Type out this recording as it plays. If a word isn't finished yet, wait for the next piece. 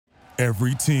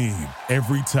Every team,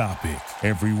 every topic,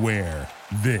 everywhere.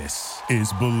 This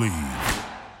is Believe.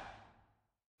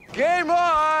 Game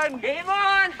on! Game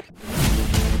on!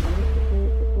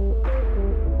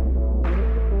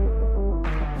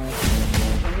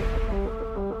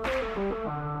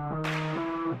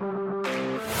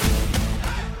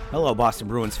 Hello, Boston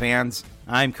Bruins fans.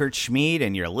 I'm Kurt Schmid,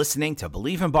 and you're listening to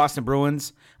Believe in Boston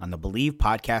Bruins on the Believe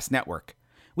Podcast Network.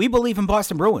 We believe in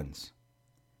Boston Bruins.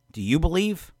 Do you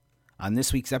believe? On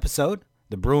this week's episode,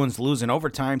 the Bruins lose in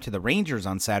overtime to the Rangers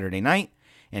on Saturday night,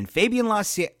 and Fabian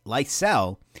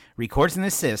Lysell records an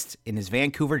assist in his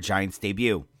Vancouver Giants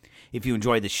debut. If you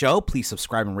enjoyed the show, please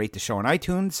subscribe and rate the show on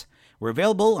iTunes. We're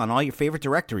available on all your favorite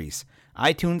directories: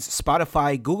 iTunes,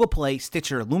 Spotify, Google Play,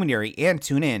 Stitcher, Luminary, and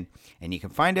TuneIn. And you can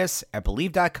find us at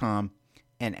Believe.com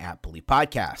and at Believe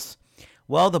Podcasts.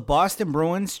 Well, the Boston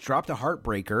Bruins dropped a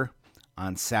heartbreaker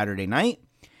on Saturday night.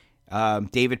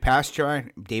 David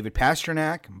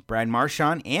Pastrnak, Brad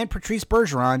Marchand, and Patrice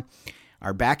Bergeron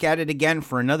are back at it again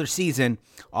for another season,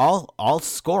 all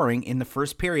scoring in the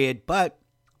first period, but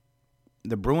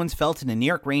the Bruins fell to the New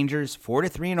York Rangers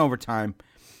 4-3 in overtime,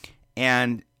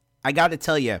 and I got to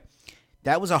tell you,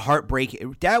 that was a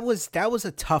heartbreak. That was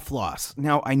a tough loss.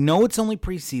 Now, I know it's only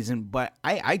preseason, but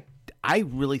I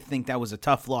really think that was a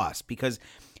tough loss because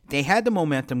they had the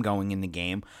momentum going in the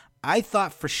game. I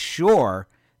thought for sure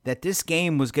that this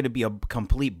game was going to be a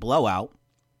complete blowout,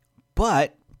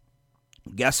 but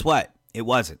guess what? It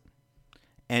wasn't.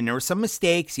 And there were some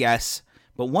mistakes, yes,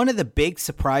 but one of the big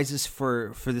surprises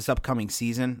for this upcoming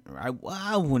season,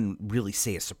 I wouldn't really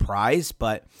say a surprise,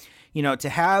 but to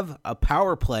have a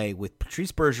power play with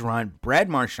Patrice Bergeron, Brad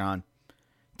Marchand,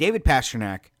 David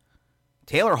Pastrnak,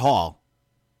 Taylor Hall,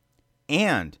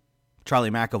 and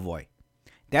Charlie McAvoy.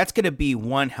 That's going to be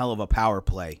one hell of a power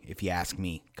play, if you ask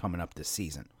me, coming up this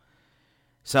season.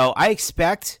 So I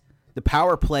expect the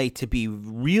power play to be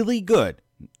really good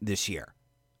this year.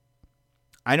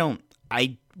 I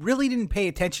really didn't pay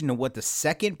attention to what the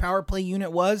second power play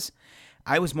unit was.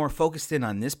 I was more focused in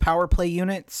on this power play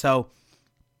unit. So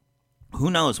who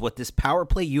knows what this power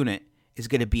play unit is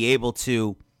going to be able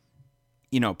to,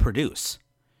 produce.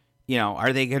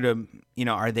 Are they going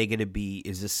to be,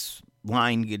 is this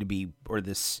line going to be, or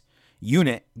this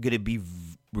unit going to be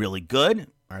really good?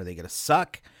 Are they going to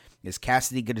suck? Is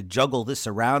Cassidy going to juggle this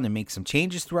around and make some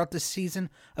changes throughout this season?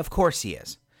 Of course he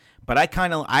is. But I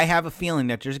have a feeling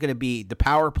that there's going to be, the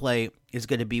power play is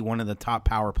going to be one of the top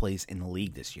power plays in the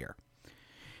league this year.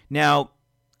 Now,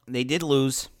 they did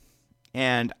lose,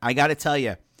 and I got to tell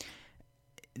you,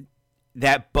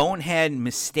 that bonehead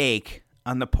mistake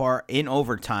on the part in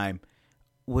overtime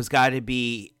was got to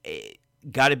be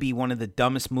one of the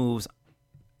dumbest moves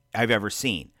I've ever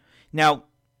seen. Now,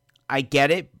 I get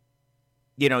it.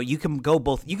 You could go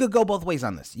both ways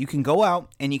on this. You can go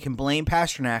out and you can blame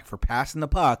Pastrnak for passing the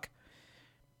puck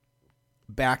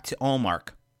back to Ullmark.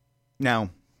 Now,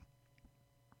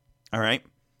 all right,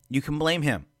 you can blame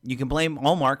him. You can blame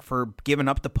Ullmark for giving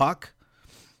up the puck,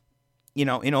 in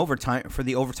overtime for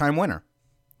the overtime winner.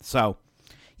 So,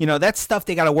 that's stuff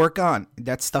they got to work on.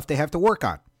 That's stuff they have to work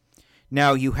on.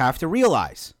 Now, you have to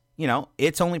realize,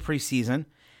 it's only preseason,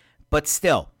 but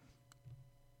still,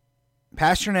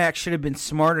 Pastrnak should have been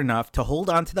smart enough to hold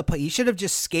on to the puck. He should have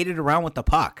just skated around with the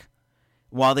puck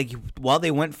while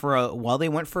they went for a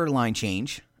line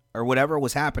change or whatever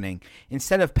was happening,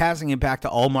 instead of passing it back to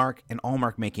Ullmark and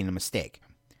Ullmark making a mistake.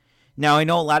 Now, I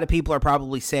know a lot of people are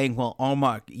probably saying, well,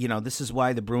 Ullmark, this is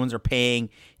why the Bruins are paying,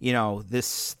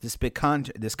 this big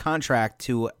this contract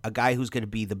to a guy who's going to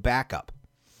be the backup.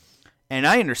 And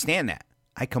I understand that.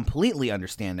 I completely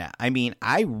understand that. I mean,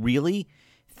 I really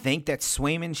think that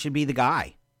Swayman should be the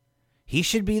guy. He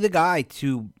should be the guy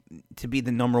to be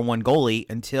the number one goalie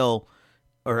until,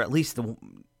 or at least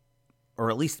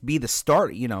be the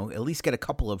start. At least get a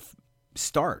couple of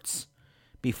starts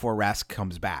before Rask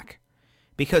comes back.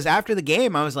 Because after the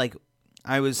game, I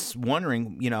was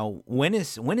wondering, when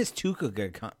is Tuukka gonna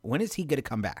come? When is he gonna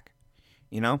come back?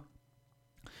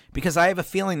 Because I have a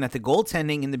feeling that the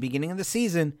goaltending in the beginning of the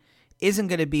season isn't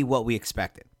going to be what we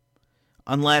expected.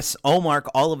 Unless Ullmark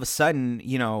all of a sudden,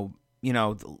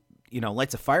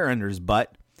 lights a fire under his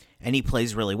butt and he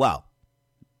plays really well.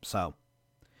 So,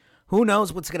 who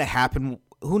knows what's going to happen?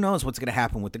 Who knows what's going to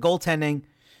happen with the goaltending?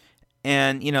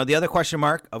 And the other question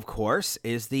mark, of course,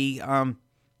 is the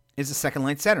second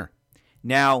line center.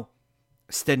 Now,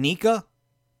 Stanika,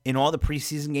 in all the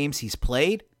preseason games he's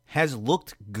played, has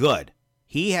looked good.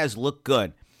 He has looked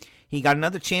good. He got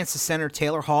another chance to center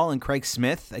Taylor Hall and Craig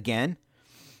Smith again,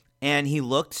 and he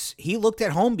looked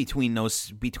at home between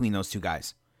those two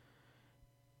guys.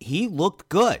 He looked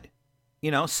good.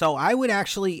 So I would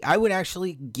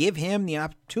actually give him the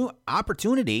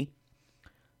opportunity,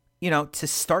 to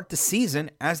start the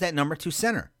season as that number 2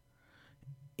 center.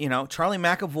 Charlie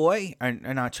McAvoy,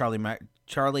 or not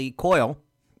Charlie Coyle.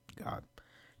 God,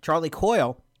 Charlie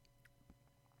Coyle.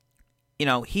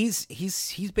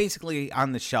 He's basically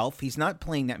on the shelf. He's not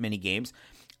playing that many games.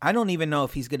 I don't even know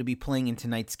if he's going to be playing in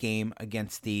tonight's game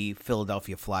against the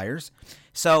Philadelphia Flyers.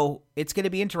 So it's going to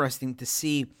be interesting to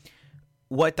see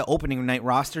what the opening night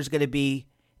roster is going to be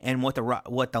and what the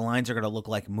lines are going to look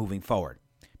like moving forward.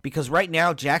 Because right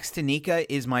now, Jack Studnicka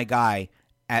is my guy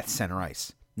at center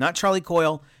ice, not Charlie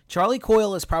Coyle. Charlie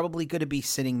Coyle is probably going to be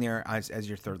sitting there as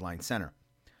your third line center.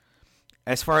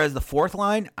 As far as the fourth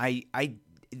line,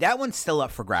 that one's still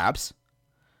up for grabs.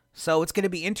 So it's going to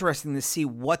be interesting to see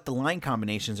what the line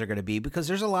combinations are going to be, because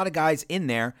there's a lot of guys in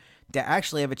there that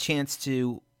actually have a chance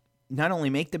to not only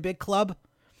make the big club,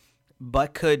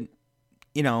 but could,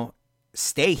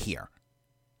 stay here,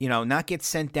 not get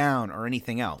sent down or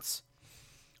anything else.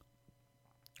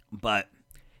 But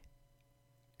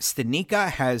Studnicka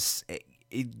has,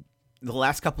 the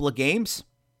last couple of games,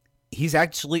 he's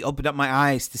actually opened up my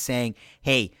eyes to saying,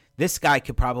 hey, this guy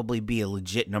could probably be a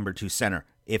legit number 2 center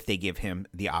if they give him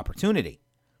the opportunity.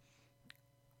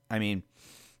 I mean,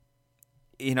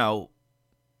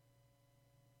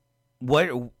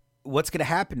 what's going to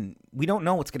happen? We don't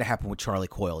know what's going to happen with Charlie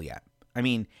Coyle yet. I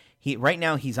mean, right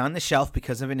now he's on the shelf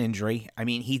because of an injury. I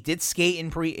mean, he did skate in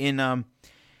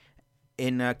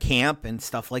camp and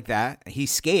stuff like that.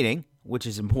 He's skating, which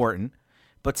is important,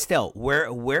 but still,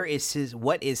 what is his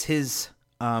what's his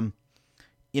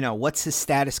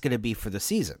status going to be for the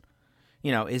season?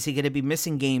 Is he going to be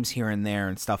missing games here and there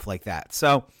and stuff like that?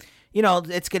 So,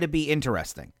 it's going to be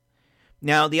interesting.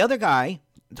 Now, the other guy,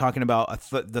 talking about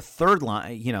the third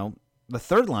line, the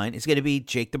third line is going to be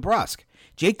Jake DeBrusk.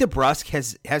 Jake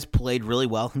DeBrusk has played really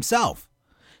well himself.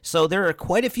 So there are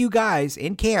quite a few guys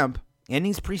in camp and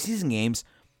these preseason games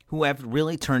who have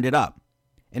really turned it up.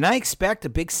 And I expect a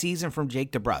big season from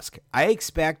Jake DeBrusk. I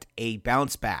expect a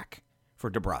bounce back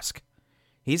for DeBrusk.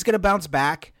 He's going to bounce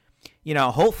back.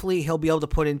 Hopefully he'll be able to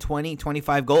put in 20,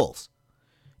 25 goals.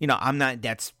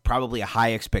 That's probably a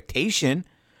high expectation,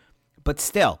 but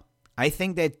still, I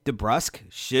think that DeBrusk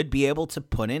should be able to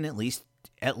put in at least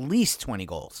 20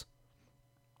 goals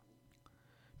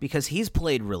because he's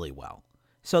played really well.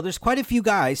 So there's quite a few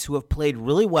guys who have played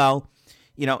really well,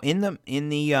 in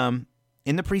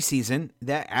the preseason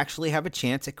that actually have a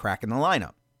chance at cracking the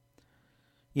lineup.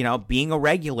 Being a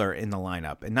regular in the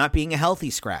lineup and not being a healthy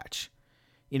scratch.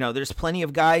 There's plenty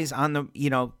of guys on the,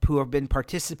 who have been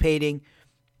participating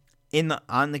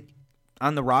on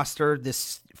the roster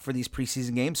for these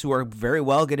preseason games who are very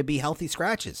well going to be healthy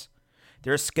scratches.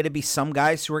 There's going to be some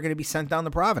guys who are going to be sent down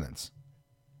to Providence.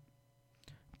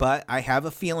 But I have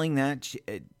a feeling that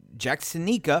Jack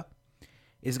Studnicka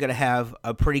is going to have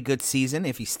a pretty good season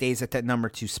if he stays at that number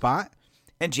 2 spot.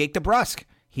 And Jake DeBrusk,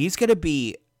 he's going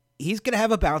to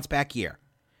have a bounce back year.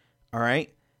 All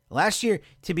right. Last year,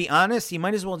 to be honest, you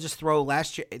might as well just throw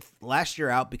last year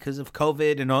out because of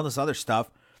COVID and all this other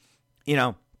stuff.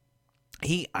 I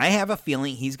have a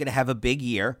feeling he's going to have a big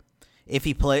year if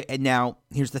he play. And now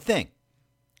here's the thing: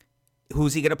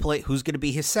 who's he going to play? Who's going to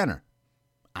be his center?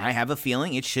 I have a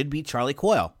feeling it should be Charlie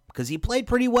Coyle because he played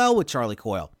pretty well with Charlie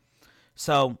Coyle.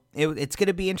 So it's going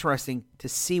to be interesting to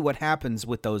see what happens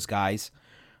with those guys.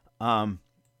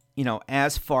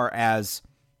 As far as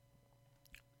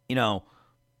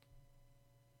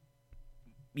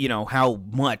how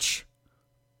much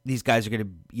these guys are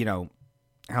going to,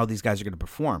 how these guys are going to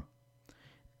perform.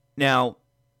 Now,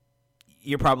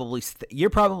 you're probably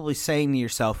saying to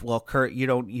yourself, "Well, Kurt, you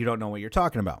don't know what you're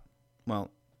talking about." Well,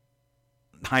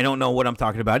 I don't know what I'm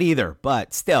talking about either,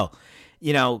 but still,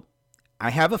 I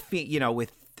have a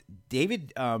with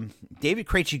David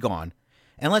Krejci gone,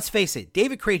 and let's face it,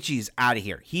 David Krejci is out of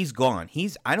here. He's gone.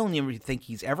 I don't even think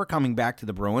he's ever coming back to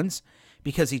the Bruins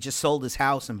because he just sold his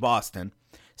house in Boston.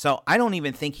 So I don't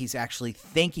even think he's actually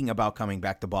thinking about coming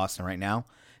back to Boston right now.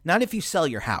 Not if you sell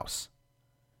your house.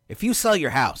 If you sell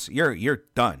your house, you're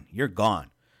done. You're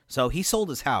gone. So he sold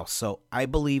his house. So I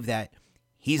believe that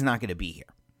he's not going to be here.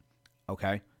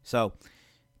 Okay? So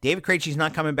David Krejci's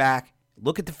not coming back.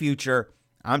 Look at the future.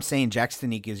 I'm saying Jack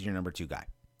Studnicka is your number 2 guy.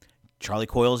 Charlie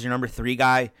Coyle is your number 3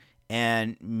 guy.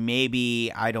 And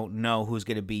maybe, I don't know who's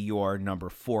going to be your number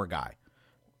 4 guy.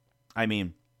 I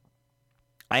mean,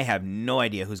 I have no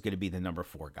idea who's going to be the number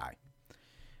 4 guy.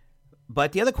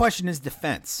 But the other question is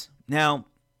defense. Now,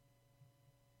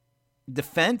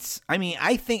 defense,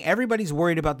 I think everybody's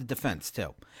worried about the defense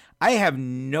too. I have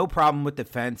no problem with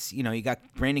defense. You got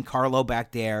Brandon Carlo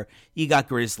back there. You got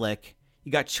Grzelcyk.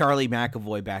 You got Charlie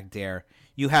McAvoy back there.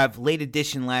 You have late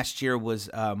addition last year was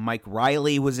Mike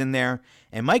Riley was in there,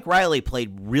 and Mike Riley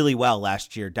played really well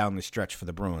last year down the stretch for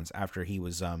the Bruins after he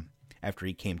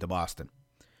came to Boston.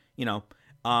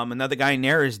 Another guy in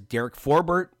there is Derek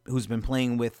Forbort, who's been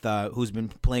playing with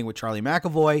Charlie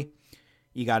McAvoy.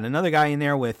 You got another guy in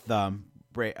there with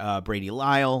Brady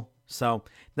Lyle. So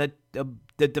the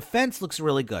defense looks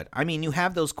really good. I mean, you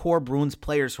have those core Bruins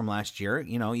players from last year.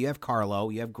 You have Carlo,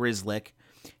 you have Grzelcyk,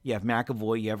 you have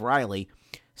McAvoy, you have Riley.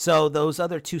 So those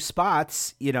other two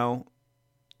spots, you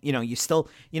still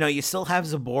have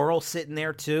Zaboral sitting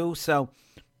there too. So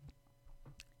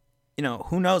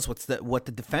who knows what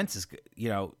the defense is.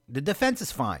 The defense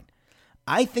is fine.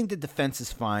 I think the defense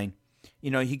is fine.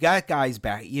 You got guys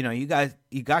back. You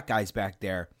got guys back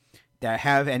there that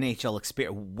have NHL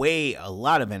experience, a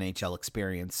lot of NHL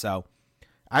experience. So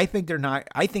I think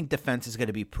defense is going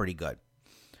to be pretty good.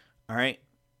 All right.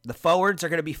 The forwards are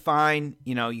going to be fine.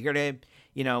 You're going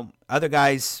to, other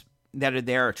guys that are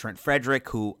there are Trent Frederick,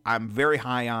 who I'm very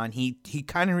high on. He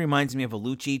kind of reminds me of a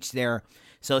Lucic there.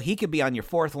 So he could be on your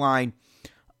fourth line.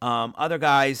 Other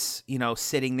guys,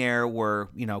 sitting there were,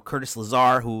 Curtis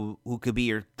Lazar, who could be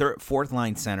your fourth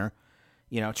line center.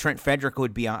 Trent Frederick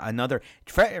would be another.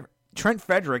 Trent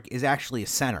Frederick is actually a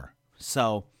center.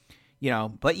 So,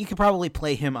 but you could probably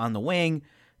play him on the wing.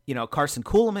 Carson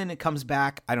Kuhlman, it comes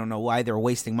back. I don't know why they're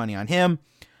wasting money on him.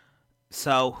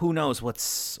 So who knows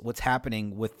what's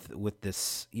happening with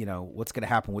this, what's going to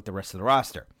happen with the rest of the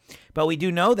roster. But we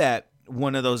do know that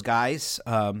one of those guys,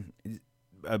 a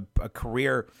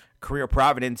career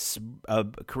Providence, a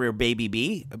career baby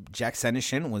B, Jack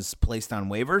Senyshyn, was placed on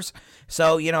waivers.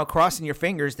 So, crossing your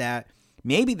fingers that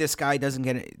maybe this guy doesn't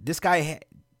get it. This guy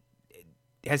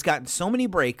has gotten so many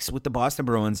breaks with the Boston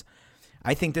Bruins.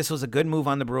 I think this was a good move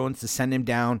on the Bruins to send him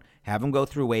down, have him go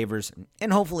through waivers,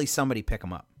 and hopefully somebody pick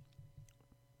him up.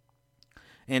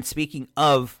 And speaking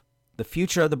of the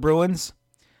future of the Bruins,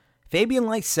 Fabian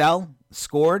Lysell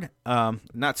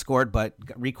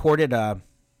recorded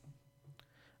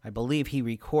I believe he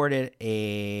recorded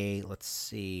he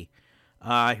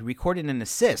recorded an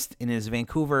assist in his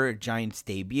Vancouver Giants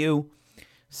debut.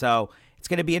 So it's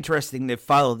going to be interesting to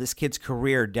follow this kid's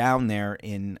career down there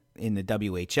in the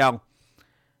WHL.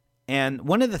 And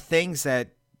one of the things that,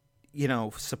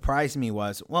 surprised me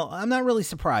was, well, I'm not really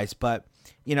surprised, but,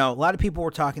 a lot of people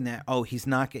were talking that, he's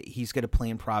going to play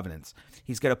in Providence.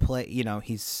 He's going to play,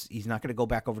 he's not going to go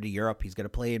back over to Europe. He's going to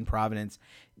play in Providence.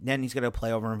 Then he's going to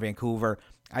play over in Vancouver.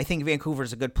 I think Vancouver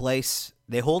is a good place.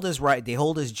 They hold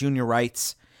his junior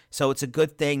rights. So it's a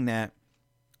good thing that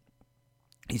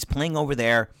he's playing over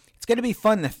there. It's going to be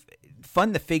fun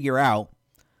to figure out,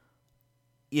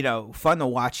 fun to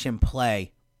watch him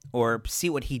play or see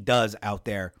what he does out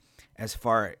there as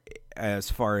far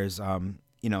as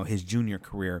his junior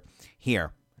career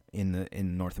here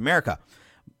in North America.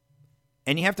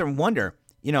 And you have to wonder,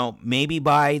 maybe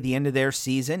by the end of their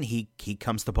season, he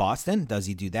comes to Boston. Does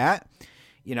he do that?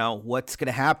 What's going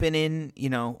to happen in,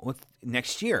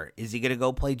 next year? Is he going to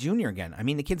go play junior again? I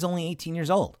mean, the kid's only 18 years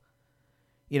old.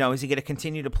 Is he going to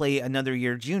continue to play another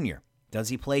year junior? Does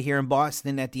he play here in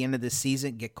Boston at the end of the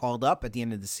season, get called up at the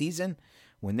end of the season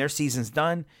when their season's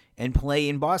done and play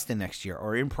in Boston next year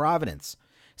or in Providence?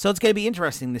 So it's going to be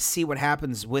interesting to see what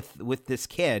happens with this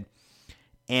kid.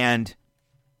 And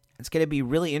it's going to be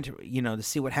really to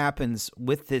see what happens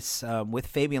with this with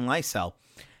Fabian Lysell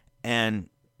and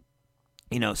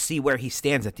see where he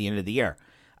stands at the end of the year.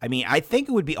 I mean, I think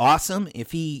it would be awesome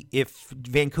if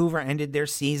Vancouver ended their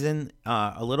season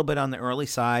a little bit on the early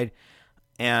side,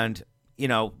 and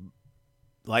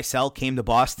Lysell came to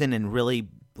Boston and really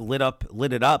lit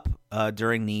it up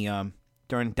during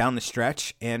down the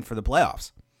stretch and for the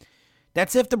playoffs.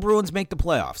 That's if the Bruins make the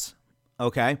playoffs.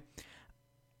 Okay,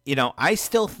 I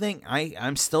still think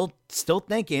I'm still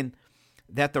thinking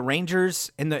that the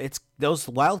Rangers and those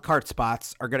wild card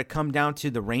spots are going to come down to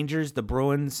the Rangers, the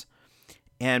Bruins,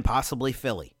 and possibly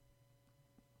Philly.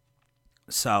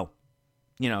 So,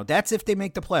 that's if they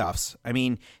make the playoffs. I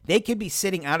mean, they could be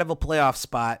sitting out of a playoff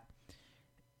spot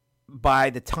by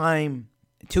the time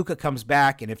Tuukka comes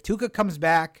back. And if Tuukka comes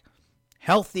back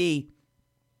healthy,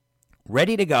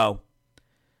 ready to go,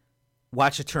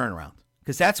 watch a turnaround.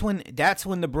 Because that's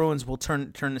when the Bruins will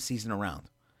turn the season around.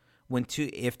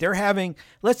 If they're having,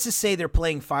 let's just say they're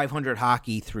playing 500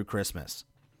 hockey through Christmas,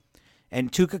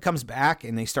 and Tuukka comes back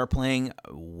and they start playing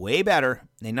way better,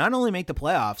 they not only make the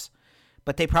playoffs,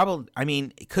 but they probably,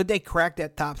 could they crack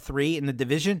that top 3 in the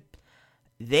division?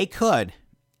 They could,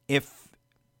 if,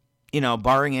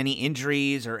 barring any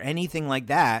injuries or anything like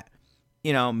that,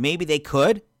 maybe they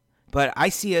could. But I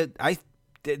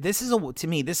this is to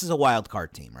me, this is a wild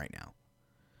card team right now.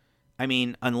 I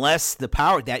mean, unless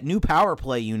that new power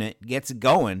play unit gets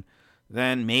going,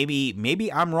 then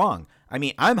maybe I'm wrong. I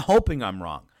mean, I'm hoping I'm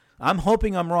wrong. I'm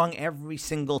hoping I'm wrong every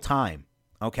single time.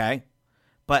 Okay,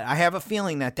 but I have a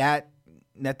feeling that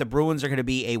the Bruins are going to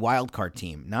be a wild card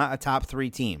team, not a top 3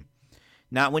 team.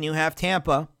 Not when you have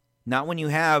Tampa. Not when you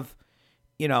have,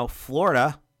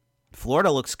 Florida.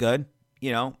 Florida looks good,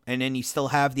 and then you still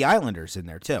have the Islanders in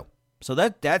there too. So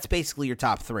that's basically your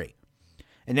top 3.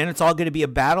 And then it's all going to be a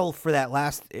battle for that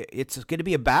last. It's going to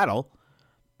be a battle.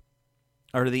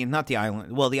 Or not the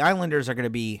Island. Well, the Islanders are going to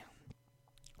be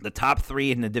the top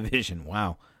 3 in the division.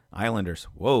 Wow, Islanders.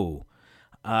 Whoa.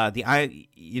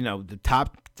 The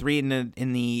top 3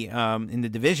 in the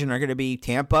division are going to be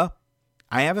Tampa.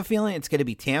 I have a feeling it's going to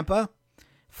be Tampa,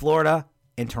 Florida,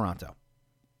 and Toronto.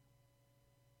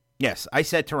 Yes, I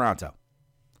said Toronto.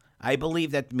 I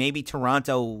believe that maybe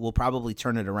Toronto will probably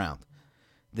turn it around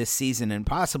this season, and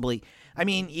possibly. I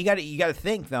mean, you got to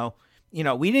think though.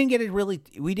 We didn't get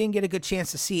a good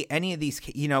chance to see any of these.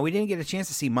 We didn't get a chance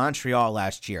to see Montreal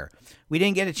last year. We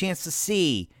didn't get a chance to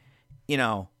see,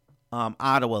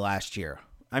 Ottawa last year.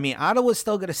 I mean, Ottawa's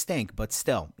still going to stink, but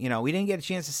still, we didn't get a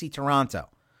chance to see Toronto.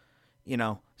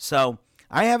 So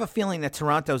I have a feeling that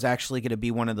Toronto's actually going to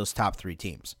be one of those top 3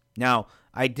 teams. Now,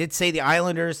 I did say the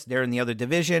Islanders, they're in the other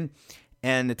division,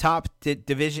 and the top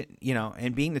division,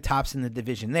 and being the tops in the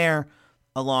division there,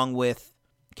 along with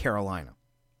Carolina.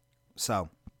 So,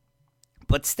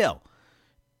 but still,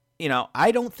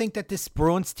 I don't think that this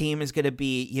Bruins team is going to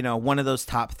be, one of those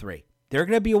top 3. They're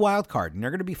going to be a wild card, and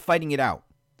they're going to be fighting it out.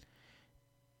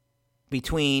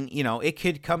 Between, it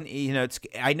could come,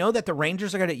 I know that the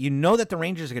Rangers are going to, that the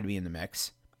Rangers are going to be in the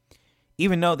mix,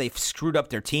 even though they've screwed up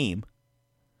their team.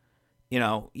 You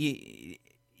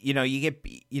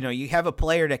have a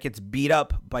player that gets beat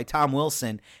up by Tom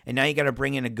Wilson, and now you got to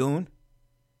bring in a goon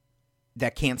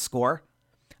that can't score.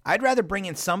 I'd rather bring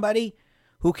in somebody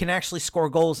who can actually score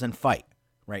goals and fight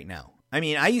right now. I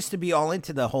mean, I used to be all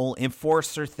into the whole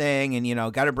enforcer thing, and you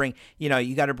got to bring in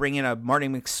a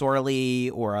Martin McSorley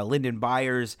or a Lyndon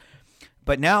Byers,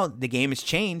 but now the game has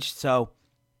changed. So,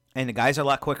 and the guys are a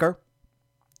lot quicker.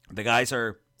 The guys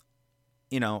are,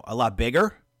 a lot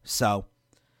bigger. So,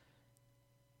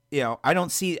 I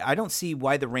don't see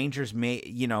why the Rangers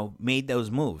made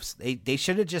those moves. They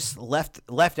should have just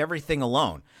left everything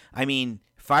alone. I mean,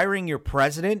 firing your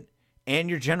president and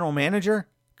your general manager,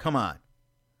 come on.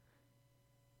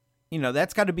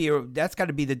 That's got to be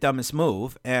the dumbest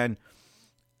move, and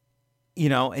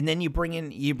and then you bring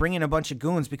in a bunch of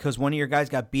goons because one of your guys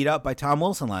got beat up by Tom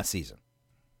Wilson last season.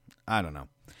 I don't know,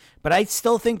 but I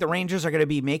still think the Rangers are going to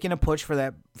be making a push for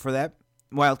that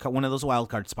wild card, one of those wild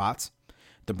card spots.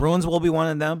 The Bruins will be one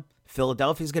of them.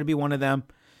 Philadelphia's going to be one of them.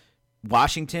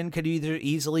 Washington could either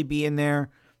easily be in there.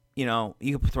 You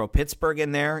could throw Pittsburgh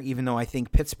in there, even though I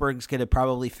think Pittsburgh's going to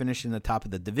probably finish in the top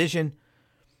of the division.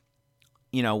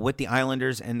 With the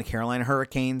Islanders and the Carolina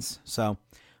Hurricanes. So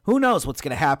who knows what's going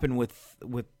to happen with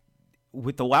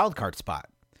the wild card spot.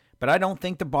 But I don't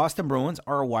think the Boston Bruins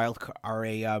are a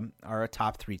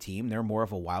top 3 team. They're more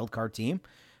of a wild card team,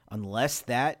 unless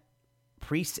the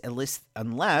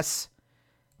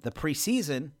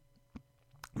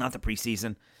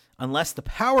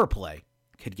power play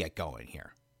could get going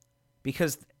here.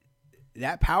 Because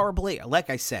that power play, like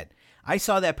I said, I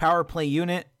saw that power play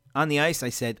unit on the ice. I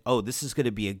said, oh, this is going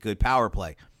to be a good power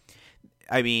play.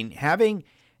 I mean, having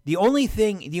the only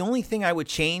thing I would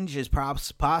change is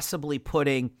possibly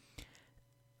putting,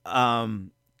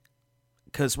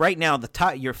 because right now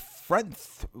your front,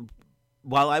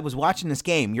 while I was watching this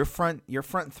game, your front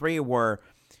 3 were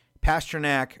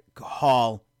Pastrnak,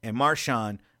 Hall, and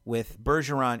Marchand, with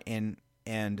Bergeron and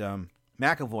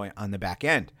McAvoy on the back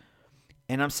end.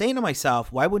 And I'm saying to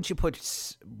myself, why wouldn't you put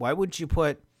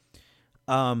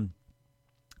Bergeron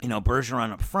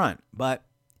up front? But,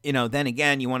 then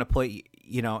again, you want to put,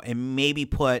 and maybe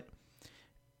put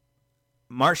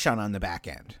Marchand on the back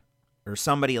end, or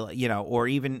somebody, or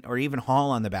even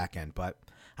Hall on the back end. But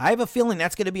I have a feeling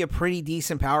that's going to be a pretty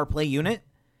decent power play unit.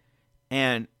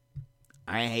 And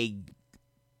I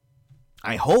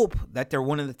hope that they're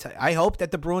one of the, I hope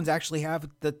that the Bruins actually have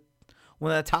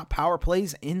one of the top power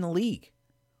plays in the league.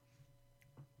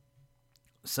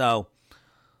 So,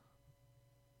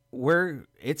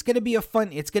 it's going to be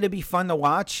fun to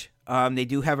watch. They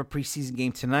do have a preseason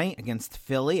game tonight against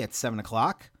Philly at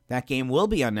 7:00. That game will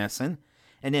be on NESN,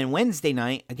 and then Wednesday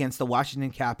night against the Washington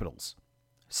Capitals.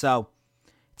 So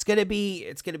it's going to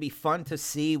be fun to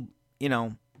see,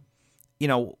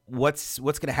 what's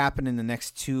going to happen in the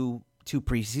next two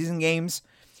preseason games.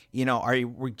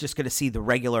 we're just going to see the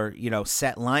regular,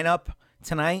 set lineup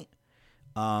tonight?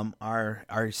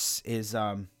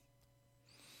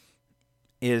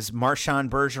 Is Marchand,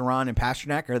 Bergeron, and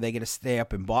Pastrnak? Are they going to stay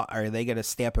up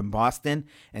in Boston?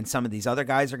 And some of these other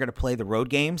guys are going to play the road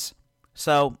games.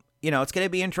 So it's going to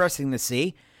be interesting to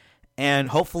see. And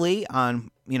hopefully,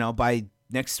 by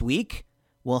next week,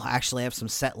 we'll actually have some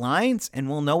set lines, and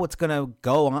we'll know what's going to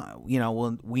go on.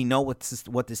 We know what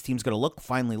this team's going to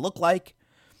finally look like.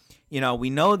 We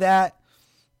know that.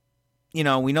 We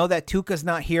know that Tuukka's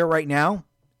not here right now.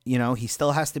 He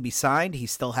still has to be signed. He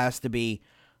still has to be.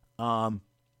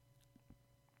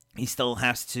 He still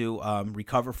has to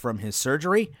recover from his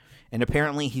surgery, and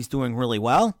apparently he's doing really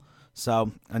well.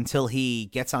 So until he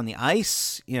gets on the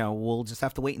ice, we'll just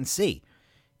have to wait and see.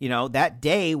 That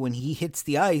day when he hits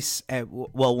the ice,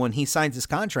 when he signs his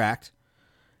contract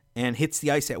and hits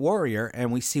the ice at Warrior,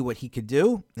 and we see what he could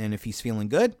do, and if he's feeling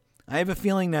good, I have a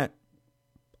feeling that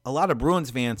a lot of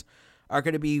Bruins fans are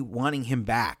going to be wanting him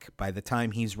back by the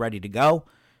time he's ready to go,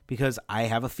 because I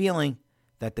have a feeling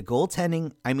that the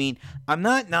goaltending, I'm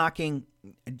not knocking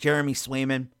Jeremy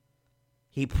Swayman.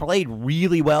 He played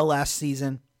really well last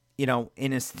season,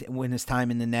 in his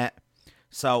time in the net.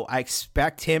 So I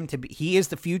expect him to be, he is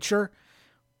the future,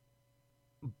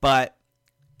 but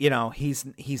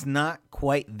he's not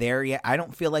quite there yet. I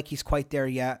don't feel like he's quite there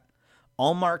yet.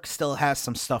 Ullmark still has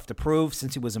some stuff to prove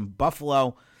since he was in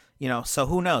Buffalo, so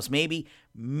who knows? Maybe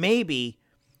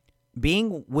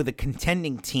being with a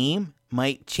contending team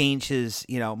might change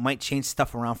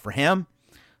stuff around for him.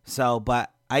 So,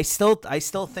 but I still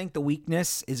think the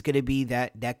weakness is going to be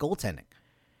that goaltending.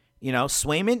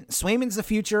 Swayman's the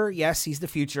future. Yes, he's the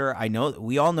future. I know,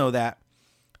 we all know that.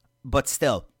 But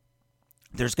still,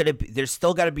 there's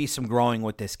still got to be some growing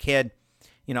with this kid.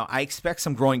 I expect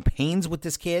some growing pains with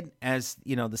this kid as,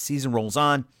 the season rolls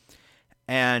on.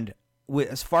 And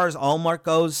as far as Ullmark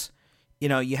goes,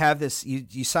 you have this.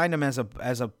 You signed him as a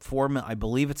I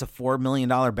believe it's a $4 million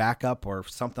backup or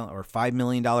something, or $5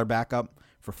 million backup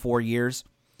for 4 years.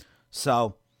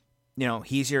 So,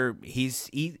 he's either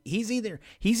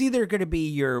going to be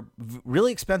your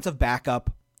really expensive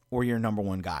backup or your number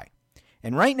one guy.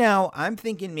 And right now, I'm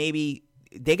thinking maybe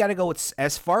they got to go with,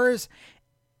 as far as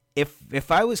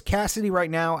if I was Cassidy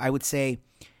right now, I would say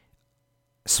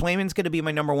Swayman's going to be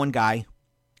my number one guy.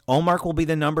 Ullmark will be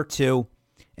the number two.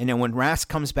 And then when Rask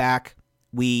comes back,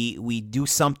 we do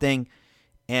something.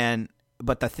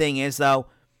 But the thing is, though,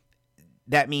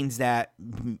 that means that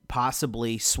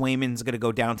possibly Swayman's going to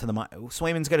go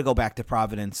Swayman's going to go back to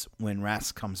Providence when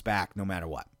Rask comes back, no matter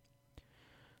what.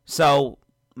 So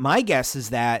my guess is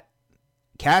that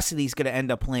Cassidy's going to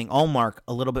end up playing Ullmark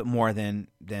a little bit more than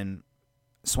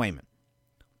Swayman,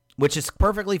 which is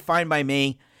perfectly fine by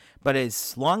me. But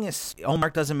as long as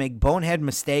Ullmark doesn't make bonehead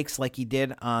mistakes like he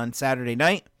did on Saturday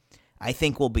night, I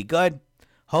think we'll be good.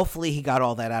 Hopefully he got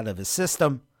all that out of his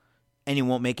system, and he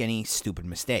won't make any stupid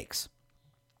mistakes.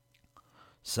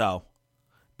 So,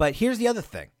 but here's the other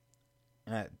thing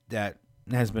that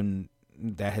has been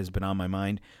on my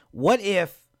mind. What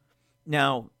if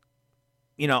now,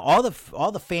 all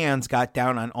the fans got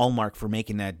down on Ullmark for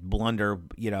making that blunder,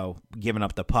 giving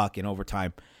up the puck in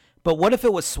overtime. But what if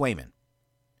it was Swayman?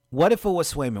 Would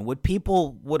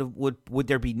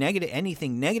there be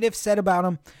anything negative said about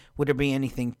him? Would there be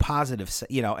anything positive,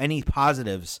 any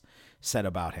positives said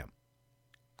about him?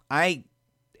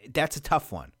 That's a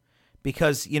tough one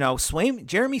because,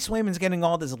 Jeremy Swayman's getting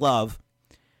all this love.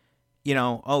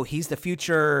 He's the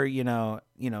future,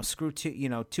 screw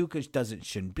Tuukka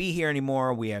shouldn't be here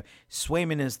anymore. We have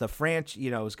Swayman is the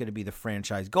is going to be the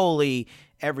franchise goalie,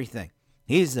 everything.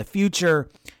 He's the future.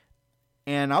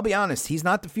 And I'll be honest, he's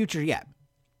not the future yet.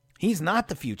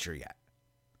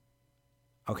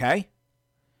 Okay?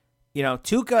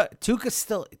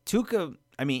 Tuukka,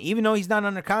 even though he's not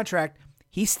under contract,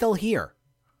 he's still here.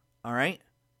 All right?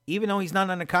 Even though he's not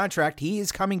under contract, he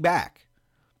is coming back.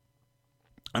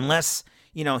 Unless,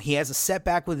 he has a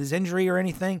setback with his injury or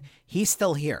anything, he's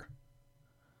still here.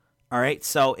 All right?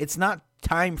 So it's not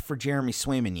time for Jeremy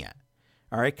Swayman yet.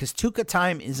 All right? Because Tuukka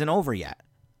time isn't over yet.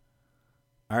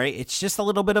 All right, it's just a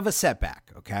little bit of a setback,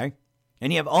 okay?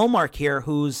 And you have Ullmark here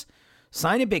who's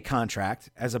signed a big contract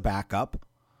as a backup.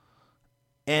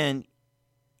 And,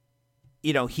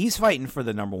 he's fighting for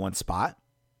the number one spot.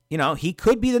 He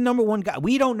could be the number one guy.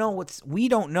 We don't know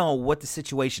what the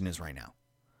situation is right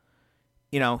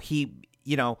now.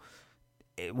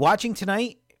 Watching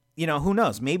tonight, who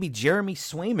knows? Maybe Jeremy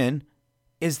Swayman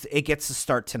gets to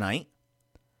start tonight.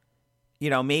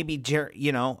 Maybe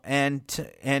and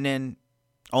then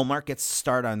Ullmark gets to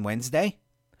start on Wednesday.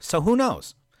 So who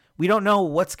knows? We don't know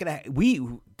what's going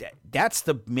to that's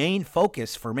the main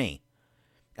focus for me.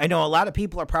 I know a lot of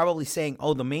people are probably saying,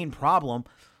 "Oh, the main problem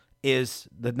is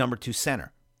the number 2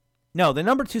 center." No, the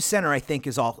number 2 center I think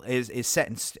is set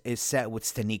with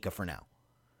Stanika for now.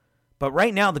 But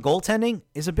right now the goaltending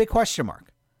is a big question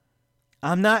mark.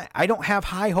 I don't have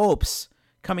high hopes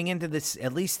coming into this,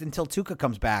 at least until Tuukka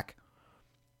comes back.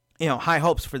 High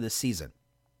hopes for this season.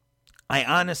 I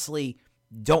honestly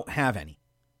don't have any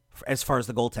as far as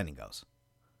the goaltending goes.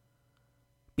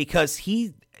 Because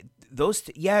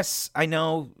yes, I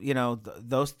know,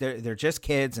 those they're just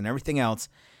kids and everything else,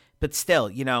 but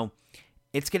still,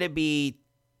 it's going to be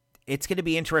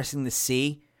interesting to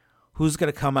see who's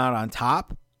going to come out on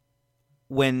top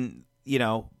when,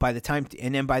 by the time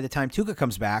Tuukka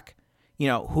comes back,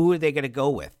 who are they going to go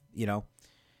with,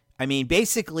 I mean,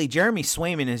 basically Jeremy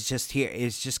Swayman is just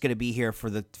going to be here for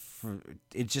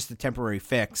it's just a temporary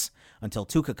fix until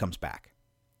Tuukka comes back.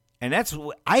 And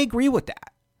I agree with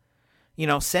that.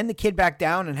 Send the kid back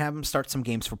down and have him start some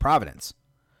games for Providence.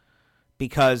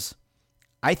 Because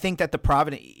I think that the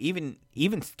Providence,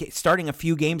 even starting a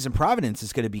few games in Providence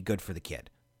is going to be good for the kid.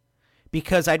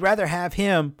 Because I'd rather have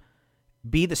him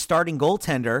be the starting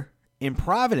goaltender in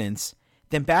Providence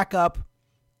than back up,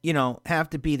 have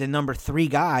to be the number 3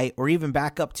 guy or even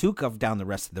back up Tuukka down the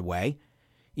rest of the way.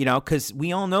 Because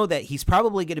we all know that he's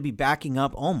probably going to be backing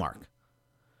up Ullmark.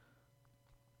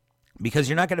 Because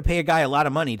you're not going to pay a guy a lot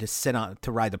of money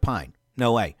to ride the pine.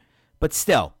 No way. But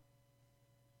still,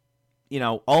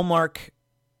 Ullmark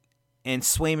and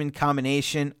Swayman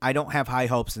combination, I don't have high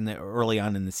hopes early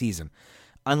on in the season.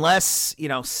 Unless,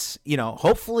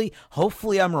 hopefully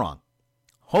I'm wrong.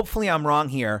 Hopefully I'm wrong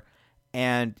here.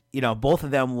 And, both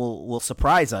of them will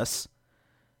surprise us,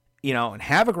 and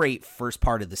have a great first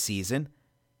part of the season.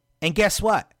 And guess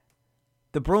what?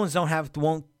 The Bruins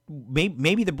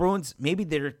maybe the Bruins,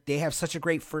 they have such a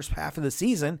great first half of the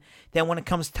season that when it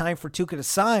comes time for Tuukka to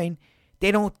sign,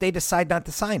 they decide not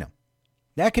to sign him.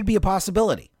 That could be a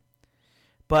possibility.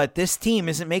 But this team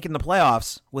isn't making the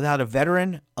playoffs without a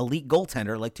veteran elite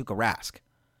goaltender like Tuukka Rask.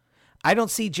 I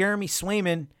don't see Jeremy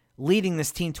Swayman leading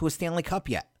this team to a Stanley Cup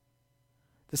yet.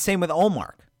 The same with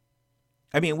Ullmark.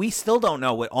 I mean, we still don't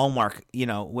know what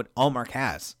Ullmark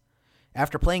has.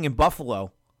 After playing in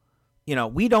Buffalo,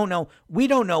 we don't know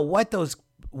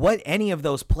what any of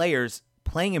those players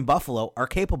playing in Buffalo are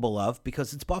capable of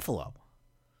because it's Buffalo.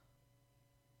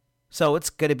 So it's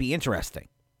going to be interesting.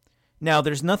 Now,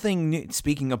 there's nothing new,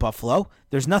 speaking of Buffalo,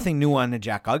 there's nothing new on the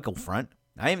Jack Eichel front.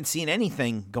 I haven't seen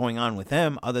anything going on with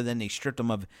him other than they stripped him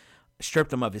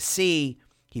of his C.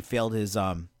 He failed his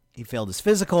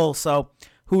physical. So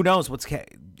who knows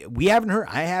we haven't heard.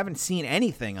 I haven't seen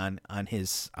anything on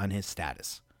his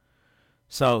status.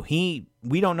 So we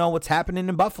don't know what's happening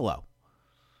in Buffalo.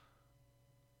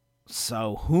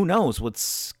 So who knows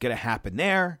what's going to happen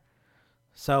there.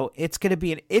 So it's going to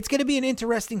be an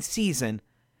interesting season,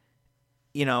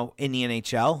 in the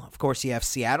NHL. Of course, you have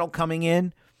Seattle coming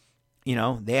in.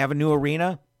 They have a new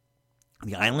arena.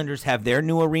 The Islanders have their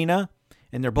new arena,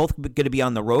 and they're both going to be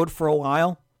on the road for a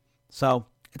while. So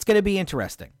it's going to be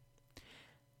interesting.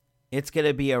 It's going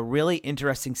to be a really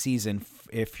interesting season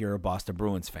if you're a Boston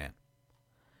Bruins fan.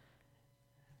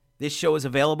 This show is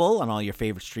available on all your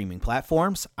favorite streaming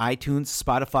platforms: iTunes,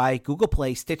 Spotify, Google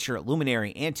Play, Stitcher,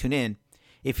 Luminary, and TuneIn.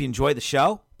 If you enjoy the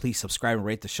show, please subscribe and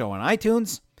rate the show on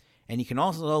iTunes. And you can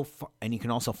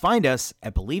also find us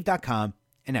at Believe.com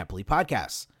and at Believe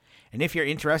Podcasts. And if you're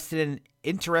interested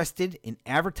in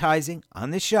advertising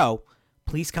on this show,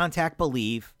 please contact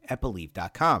Believe at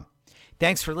Believe.com.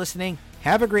 Thanks for listening.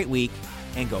 Have a great week,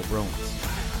 and go Bruins.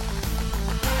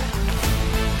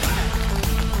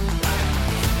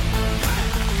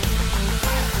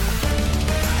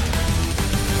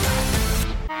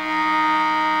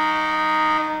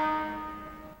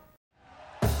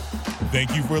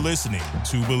 Thank you for listening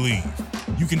to Believe.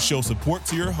 You can show support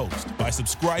to your host by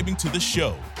subscribing to the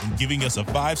show and giving us a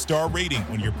 5-star rating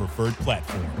on your preferred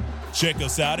platform. Check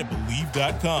us out at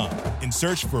Believe.com and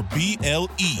search for BLEAV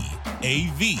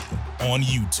on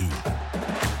YouTube.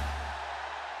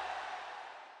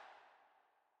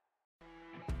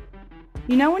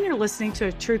 You know when you're listening to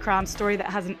a true crime story that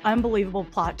has an unbelievable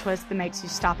plot twist that makes you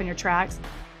stop in your tracks?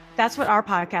 That's what our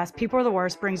podcast, People Are the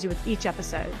Worst, brings you with each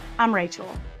episode. I'm Rachel.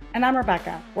 And I'm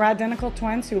Rebecca. We're identical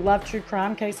twins who love true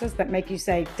crime cases that make you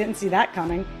say, didn't see that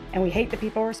coming, and we hate the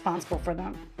people responsible for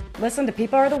them. Listen to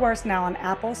People Are the Worst now on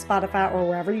Apple, Spotify, or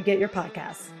wherever you get your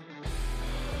podcasts.